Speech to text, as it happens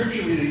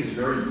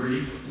very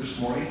brief this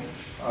morning.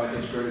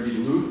 It's going to be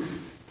Luke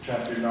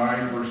chapter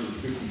 9, verses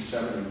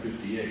 57 and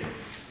 58.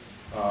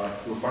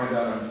 You'll find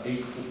that on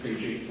page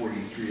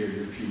 843 of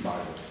your Pew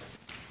Bible.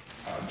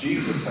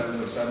 Jesus has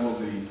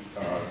assembled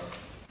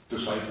the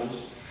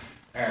disciples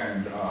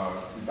and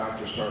about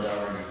to start out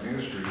on his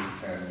ministry,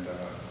 and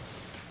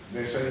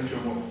they say to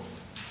him,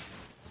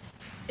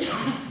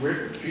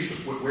 Jesus,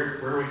 where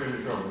are we going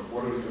to go?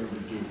 What are we going to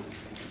do?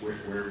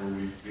 Where will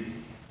we be?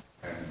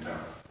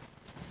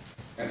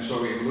 And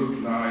so in Luke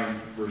 9,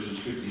 verses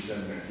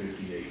 57 and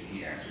 58,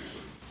 he answers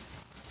them.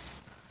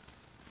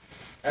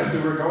 As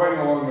they were going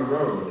along the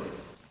road,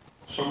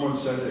 someone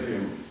said to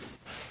him,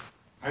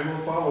 I will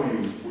follow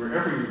you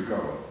wherever you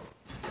go.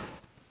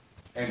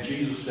 And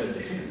Jesus said to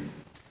him,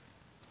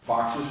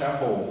 foxes have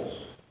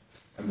holes,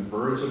 and the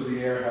birds of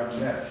the air have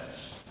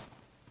nests,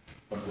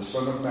 but the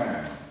Son of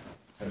Man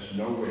has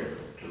nowhere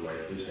to lay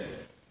his head.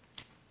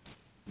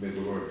 May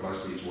the Lord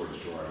bless these words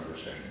to our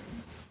understanding.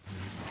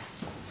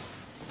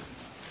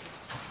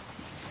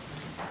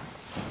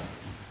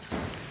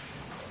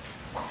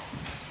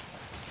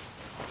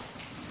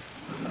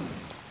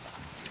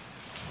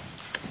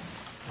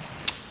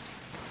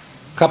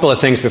 A couple of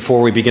things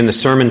before we begin the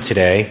sermon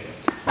today.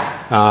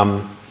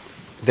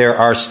 There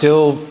are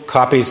still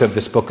copies of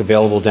this book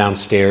available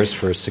downstairs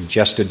for a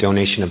suggested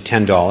donation of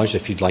 $10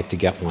 if you'd like to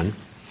get one.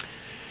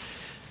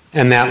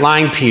 And that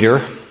line,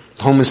 Peter,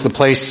 home is the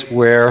place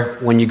where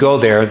when you go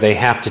there, they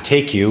have to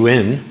take you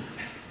in.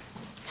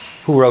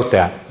 Who wrote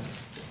that?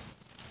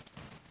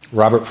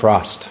 Robert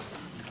Frost.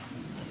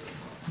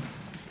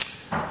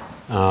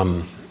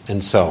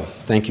 And so,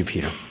 thank you,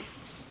 Peter.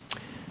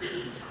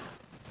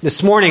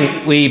 This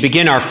morning, we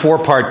begin our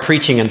four-part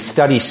preaching and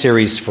study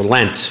series for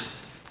Lent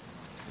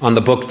on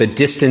the book The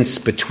Distance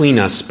Between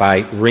Us by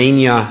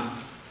Reina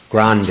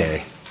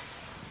Grande.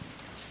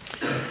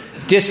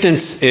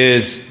 Distance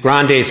is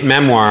Grande's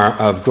memoir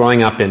of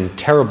growing up in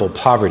terrible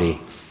poverty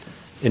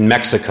in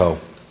Mexico.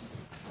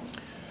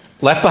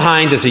 Left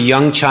behind as a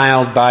young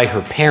child by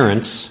her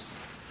parents,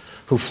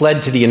 who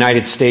fled to the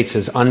United States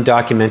as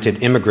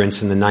undocumented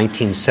immigrants in the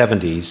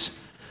 1970s,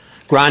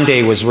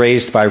 Grande was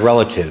raised by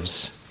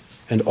relatives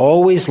and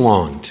always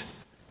longed,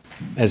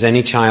 as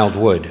any child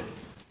would,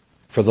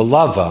 for the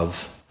love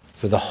of,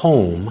 for the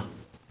home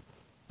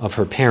of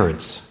her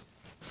parents.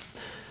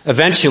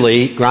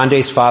 Eventually,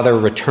 Grande's father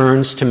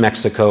returns to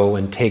Mexico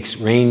and takes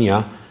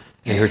Reina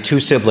and her two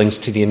siblings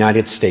to the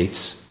United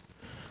States,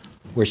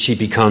 where she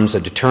becomes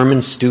a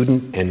determined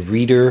student and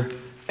reader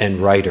and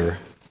writer,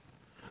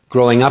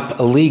 growing up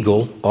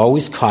illegal,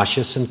 always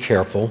cautious and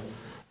careful,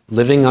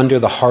 living under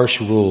the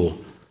harsh rule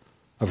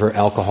of her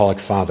alcoholic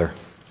father.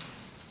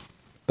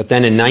 But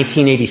then in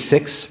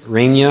 1986,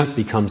 Reina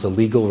becomes a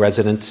legal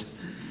resident,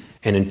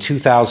 and in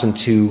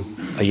 2002,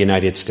 a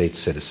United States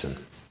citizen.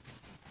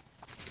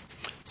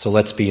 So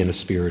let's be in a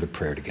spirit of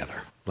prayer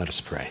together. Let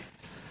us pray.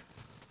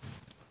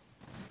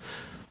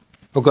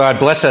 Oh God,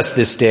 bless us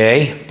this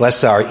day.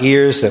 Bless our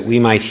ears that we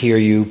might hear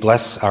you.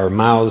 Bless our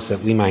mouths that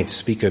we might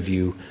speak of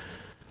you.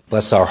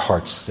 Bless our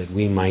hearts that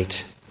we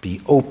might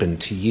be open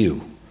to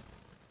you,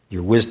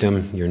 your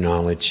wisdom, your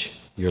knowledge,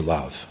 your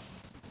love.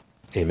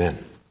 Amen.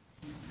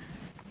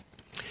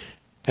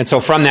 And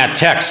so from that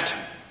text,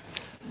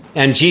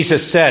 and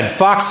Jesus said,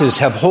 foxes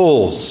have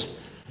holes,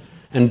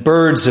 and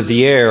birds of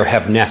the air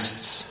have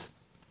nests,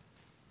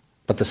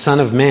 but the Son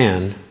of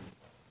Man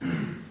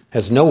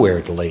has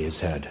nowhere to lay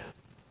his head.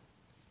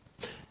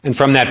 And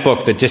from that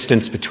book, The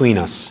Distance Between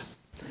Us,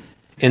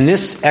 in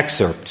this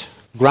excerpt,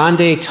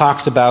 Grande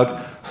talks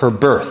about her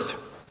birth,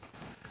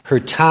 her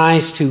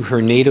ties to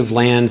her native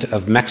land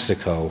of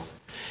Mexico,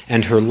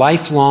 and her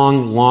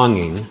lifelong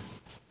longing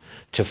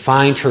to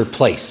find her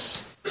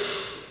place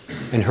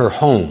and her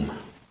home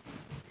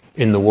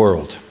in the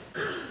world.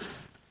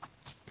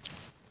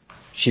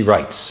 She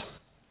writes,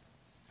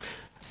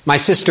 my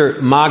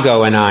sister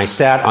Mago and I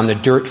sat on the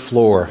dirt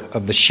floor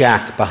of the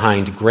shack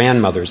behind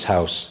grandmother's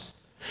house,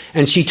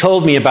 and she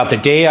told me about the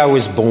day I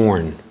was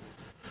born,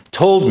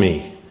 told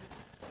me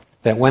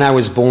that when I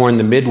was born,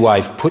 the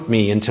midwife put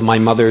me into my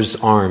mother's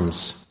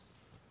arms,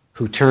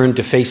 who turned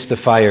to face the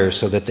fire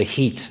so that the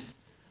heat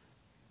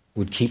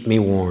would keep me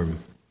warm.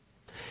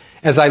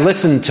 As I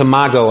listened to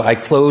Mago, I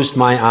closed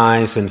my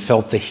eyes and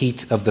felt the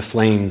heat of the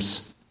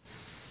flames,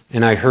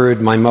 and I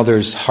heard my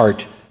mother's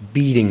heart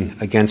beating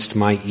against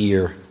my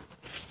ear.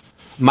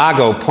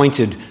 Mago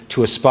pointed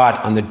to a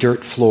spot on the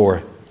dirt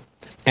floor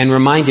and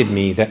reminded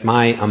me that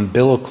my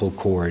umbilical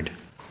cord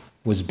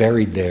was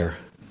buried there.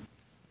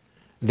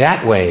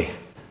 That way,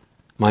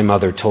 my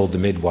mother told the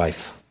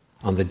midwife,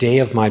 on the day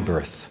of my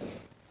birth,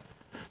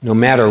 no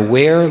matter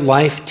where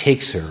life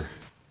takes her,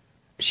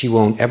 she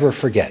won't ever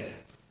forget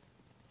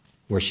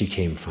where she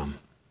came from.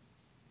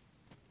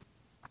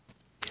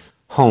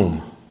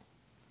 Home.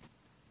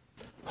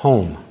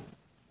 Home.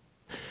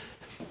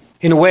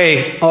 In a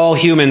way, all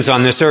humans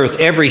on this earth,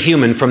 every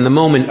human from the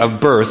moment of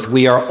birth,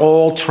 we are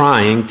all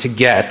trying to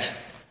get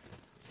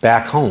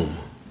back home,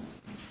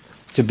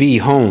 to be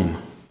home,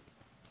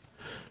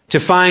 to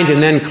find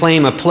and then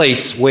claim a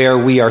place where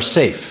we are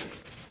safe,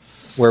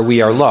 where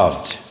we are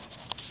loved,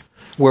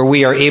 where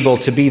we are able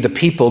to be the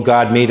people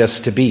God made us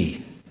to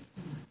be,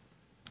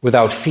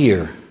 without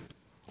fear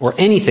or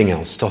anything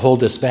else to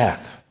hold us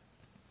back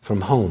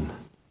from home.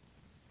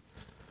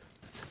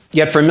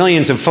 Yet for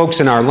millions of folks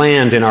in our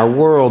land, in our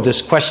world,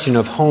 this question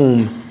of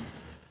home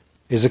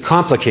is a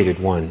complicated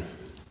one.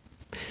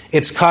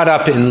 It's caught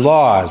up in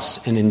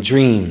laws and in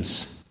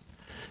dreams,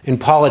 in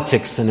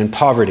politics and in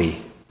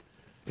poverty,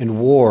 in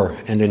war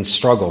and in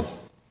struggle,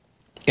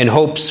 in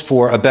hopes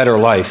for a better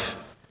life,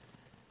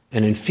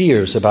 and in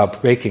fears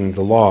about breaking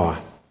the law,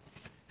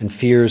 and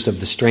fears of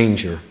the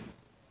stranger.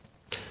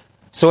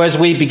 So as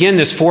we begin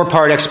this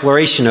four-part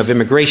exploration of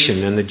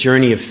immigration and the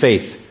journey of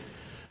faith,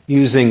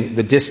 using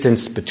the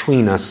distance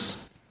between us,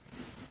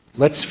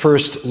 let's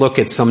first look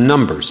at some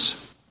numbers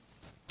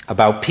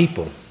about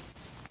people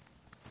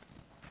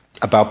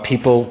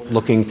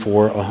looking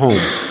for a home.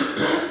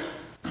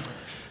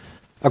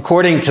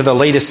 According to the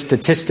latest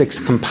statistics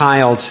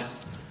compiled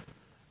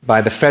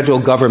by the federal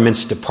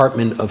government's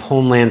Department of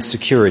Homeland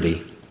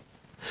Security,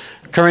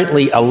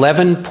 currently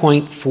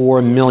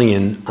 11.4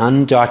 million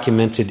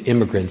undocumented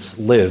immigrants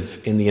live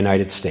in the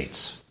United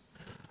States,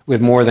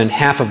 with more than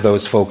half of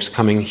those folks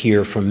coming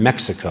here from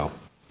Mexico.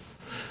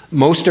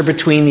 Most are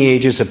between the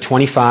ages of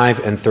 25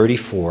 and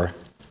 34,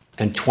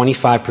 and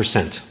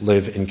 25%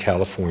 live in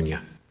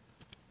California.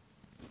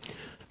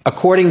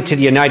 According to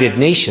the United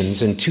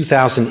Nations, in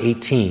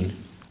 2018,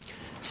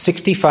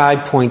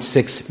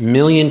 65.6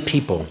 million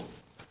people,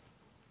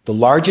 the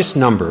largest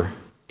number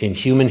in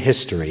human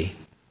history,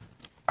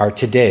 are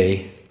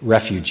today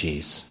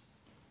refugees.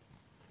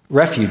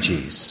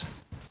 Refugees,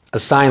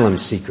 asylum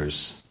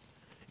seekers,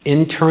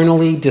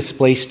 internally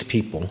displaced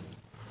people,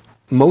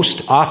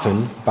 most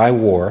often by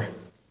war,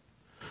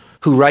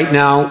 who right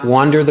now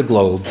wander the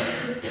globe,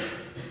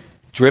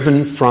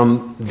 driven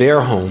from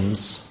their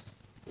homes,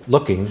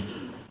 looking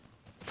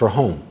for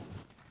home.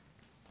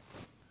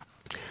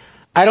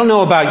 I don't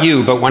know about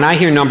you, but when I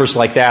hear numbers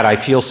like that, I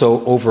feel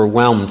so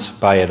overwhelmed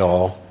by it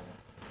all,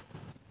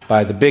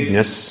 by the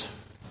bigness,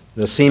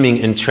 the seeming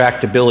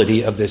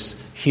intractability of this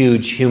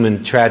huge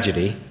human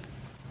tragedy,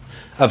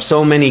 of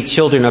so many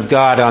children of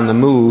God on the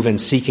move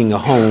and seeking a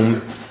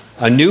home,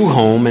 a new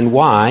home, and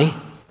why?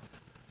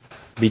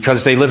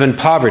 Because they live in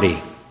poverty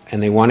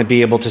and they want to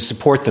be able to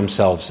support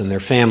themselves and their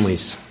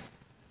families.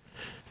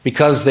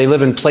 Because they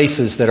live in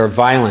places that are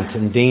violent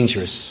and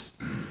dangerous,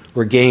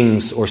 where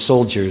gangs or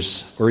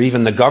soldiers or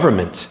even the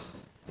government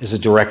is a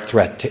direct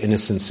threat to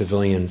innocent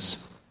civilians.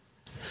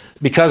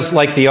 Because,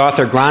 like the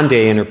author Grande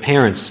and her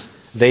parents,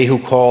 they who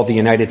call the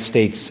United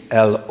States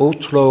el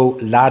otro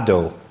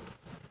lado,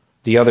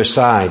 the other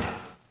side,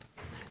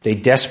 they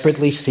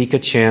desperately seek a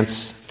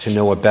chance to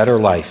know a better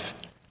life,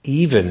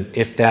 even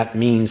if that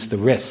means the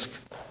risk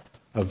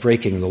of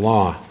breaking the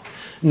law.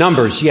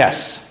 Numbers,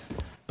 yes,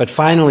 but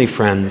finally,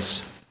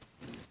 friends,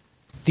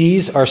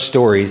 these are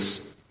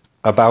stories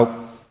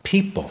about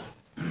people,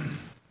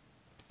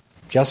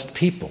 just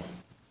people,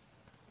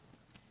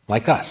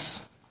 like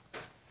us,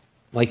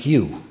 like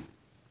you,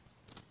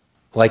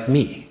 like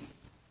me,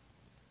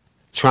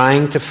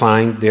 trying to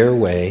find their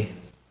way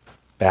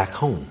back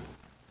home,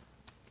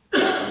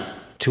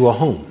 to a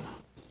home.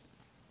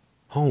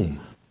 Home.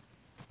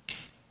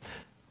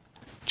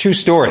 True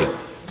story.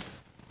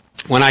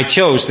 When I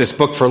chose this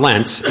book for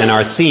Lent and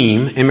our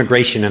theme,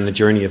 immigration and the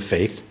journey of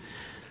faith,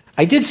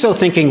 I did so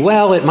thinking,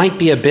 well, it might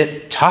be a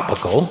bit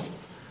topical,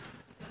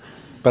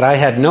 but I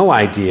had no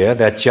idea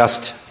that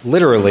just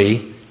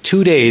literally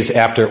 2 days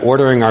after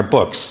ordering our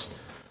books,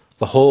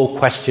 the whole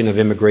question of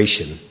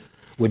immigration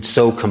would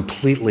so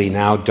completely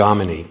now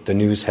dominate the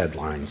news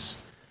headlines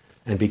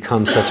and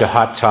become such a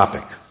hot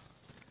topic.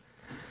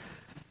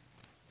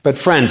 But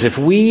friends, if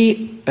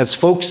we, as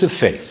folks of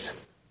faith,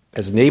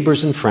 as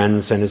neighbors and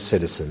friends and as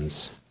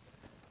citizens,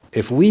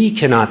 if we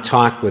cannot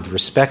talk with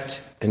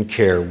respect and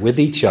care with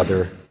each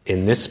other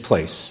in this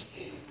place,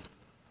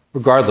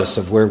 regardless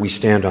of where we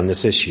stand on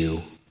this issue,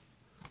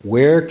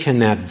 where can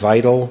that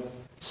vital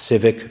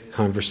civic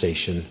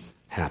conversation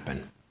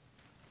happen?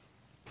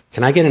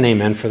 Can I get an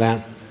amen for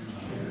that?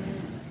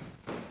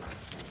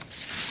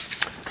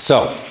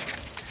 So,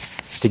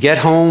 to get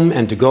home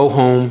and to go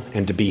home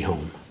and to be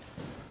home.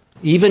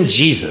 Even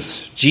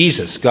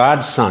Jesus,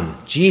 God's Son,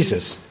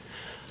 Jesus,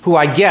 who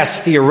I guess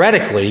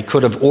theoretically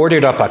could have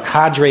ordered up a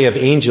cadre of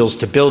angels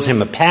to build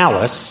him a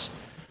palace,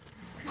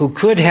 who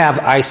could have,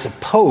 I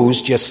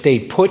suppose, just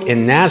stayed put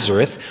in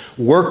Nazareth,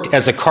 worked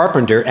as a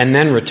carpenter, and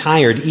then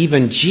retired.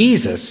 Even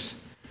Jesus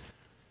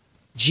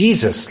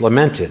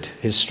lamented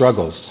his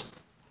struggles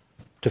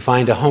to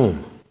find a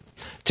home,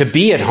 to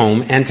be at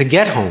home, and to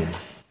get home.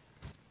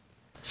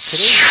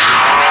 Today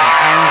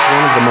is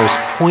one of the most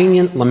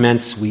poignant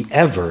laments we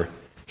ever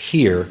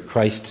hear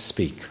Christ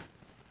speak.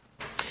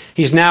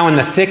 He's now in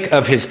the thick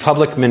of his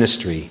public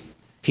ministry.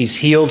 He's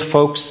healed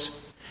folks.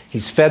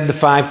 He's fed the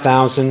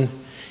 5,000.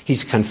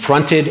 He's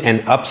confronted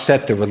and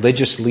upset the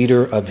religious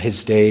leader of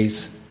his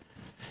days.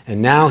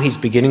 And now he's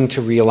beginning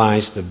to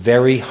realize the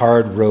very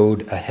hard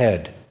road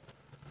ahead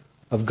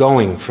of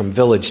going from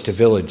village to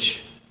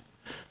village,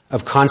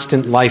 of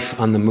constant life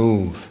on the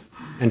move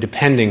and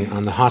depending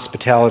on the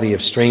hospitality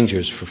of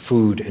strangers for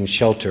food and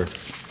shelter,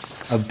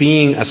 of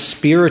being a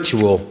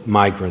spiritual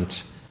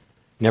migrant,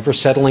 never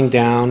settling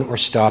down or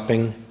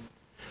stopping.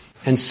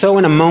 And so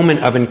in a moment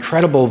of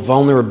incredible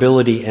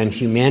vulnerability and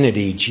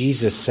humanity,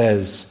 Jesus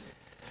says,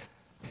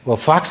 well,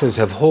 foxes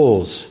have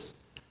holes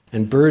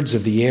and birds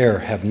of the air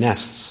have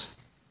nests,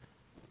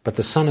 but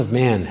the Son of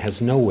Man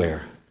has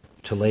nowhere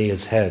to lay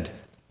his head.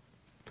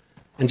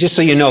 And just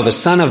so you know, the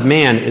Son of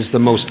Man is the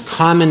most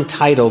common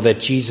title that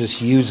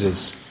Jesus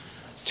uses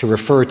to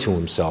refer to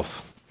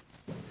himself.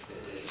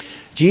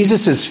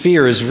 Jesus'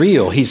 fear is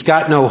real. He's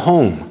got no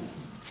home,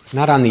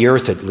 not on the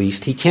earth at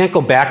least. He can't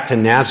go back to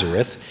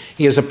Nazareth.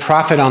 He is a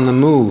prophet on the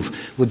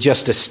move with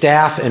just a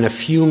staff and a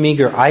few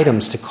meager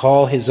items to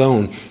call his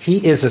own.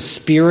 He is a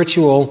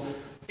spiritual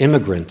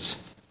immigrant.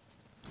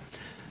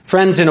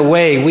 Friends, in a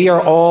way, we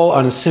are all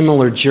on a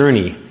similar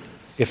journey.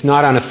 If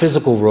not on a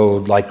physical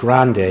road like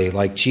Grande,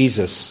 like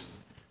Jesus,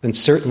 then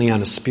certainly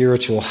on a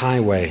spiritual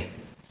highway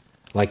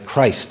like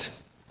Christ,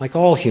 like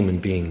all human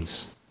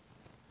beings.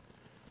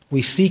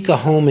 We seek a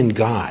home in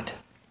God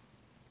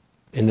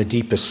in the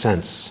deepest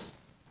sense.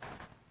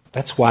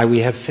 That's why we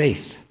have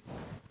faith.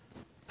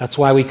 That's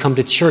why we come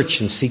to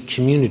church and seek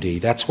community.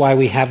 That's why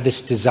we have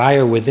this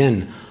desire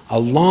within, a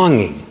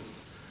longing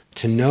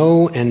to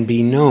know and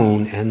be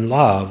known and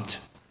loved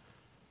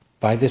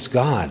by this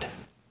God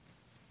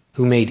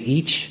who made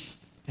each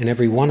and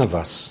every one of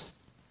us.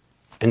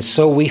 And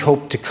so we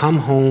hope to come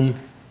home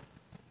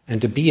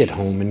and to be at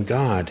home in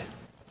God.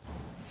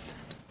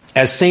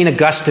 As St.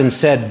 Augustine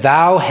said,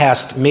 "Thou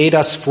hast made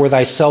us for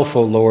thyself,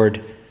 O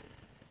Lord,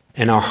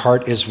 and our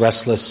heart is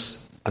restless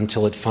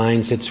until it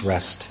finds its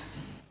rest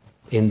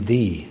in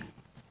thee."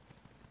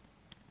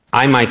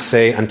 I might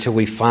say, until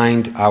we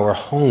find our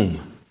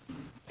home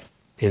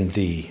in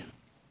thee,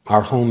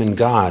 our home in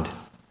God.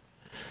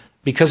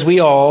 Because we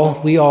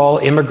all,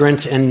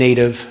 immigrant and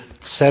native,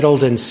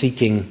 settled and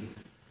seeking,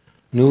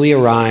 newly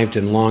arrived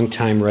and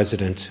long-time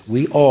resident,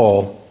 we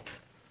all,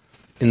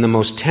 in the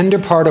most tender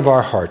part of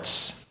our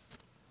hearts,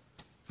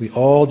 we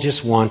all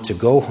just want to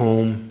go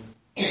home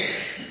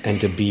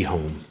and to be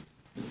home.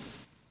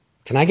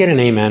 Can I get an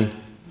amen?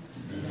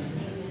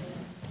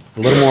 A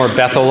little more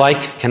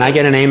Bethel-like. Can I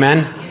get an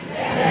amen?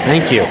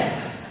 Thank you.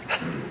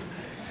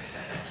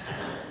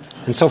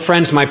 And so,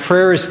 friends, my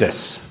prayer is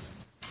this,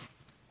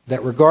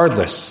 that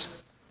regardless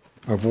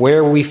of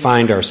where we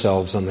find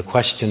ourselves on the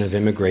question of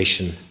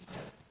immigration,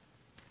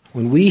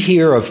 when we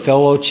hear of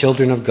fellow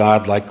children of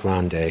God like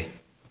Grande,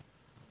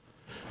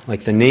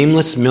 like the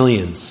nameless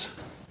millions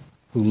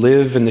who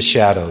live in the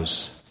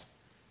shadows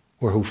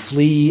or who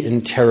flee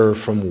in terror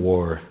from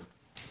war,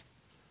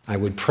 I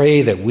would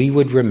pray that we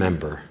would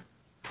remember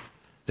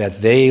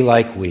that they,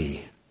 like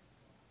we,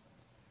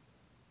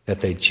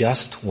 that they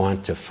just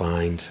want to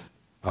find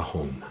a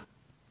home.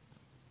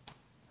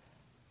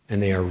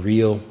 And they are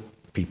real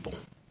people.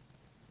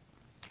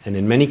 And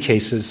in many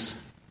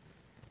cases,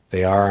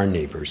 they are our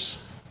neighbors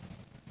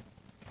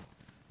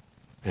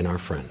and our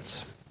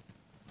friends.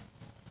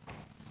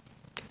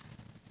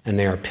 And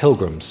they are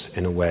pilgrims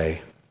in a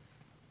way,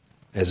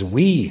 as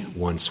we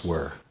once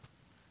were,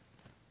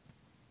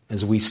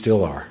 as we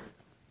still are.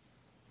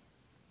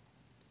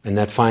 And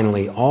that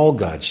finally all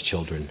God's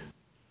children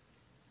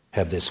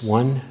have this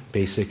one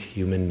basic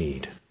human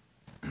need: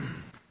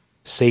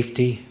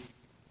 safety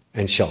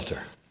and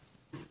shelter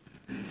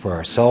for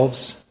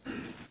ourselves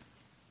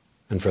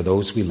and for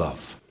those we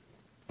love.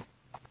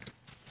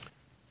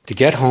 To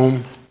get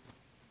home,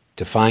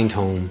 to find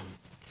home,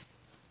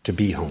 to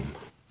be home.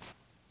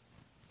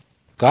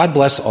 God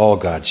bless all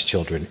God's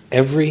children,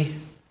 every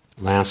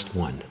last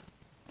one,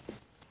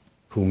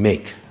 who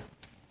make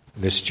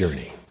this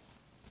journey.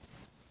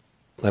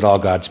 Let all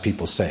God's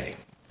people say,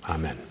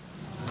 Amen.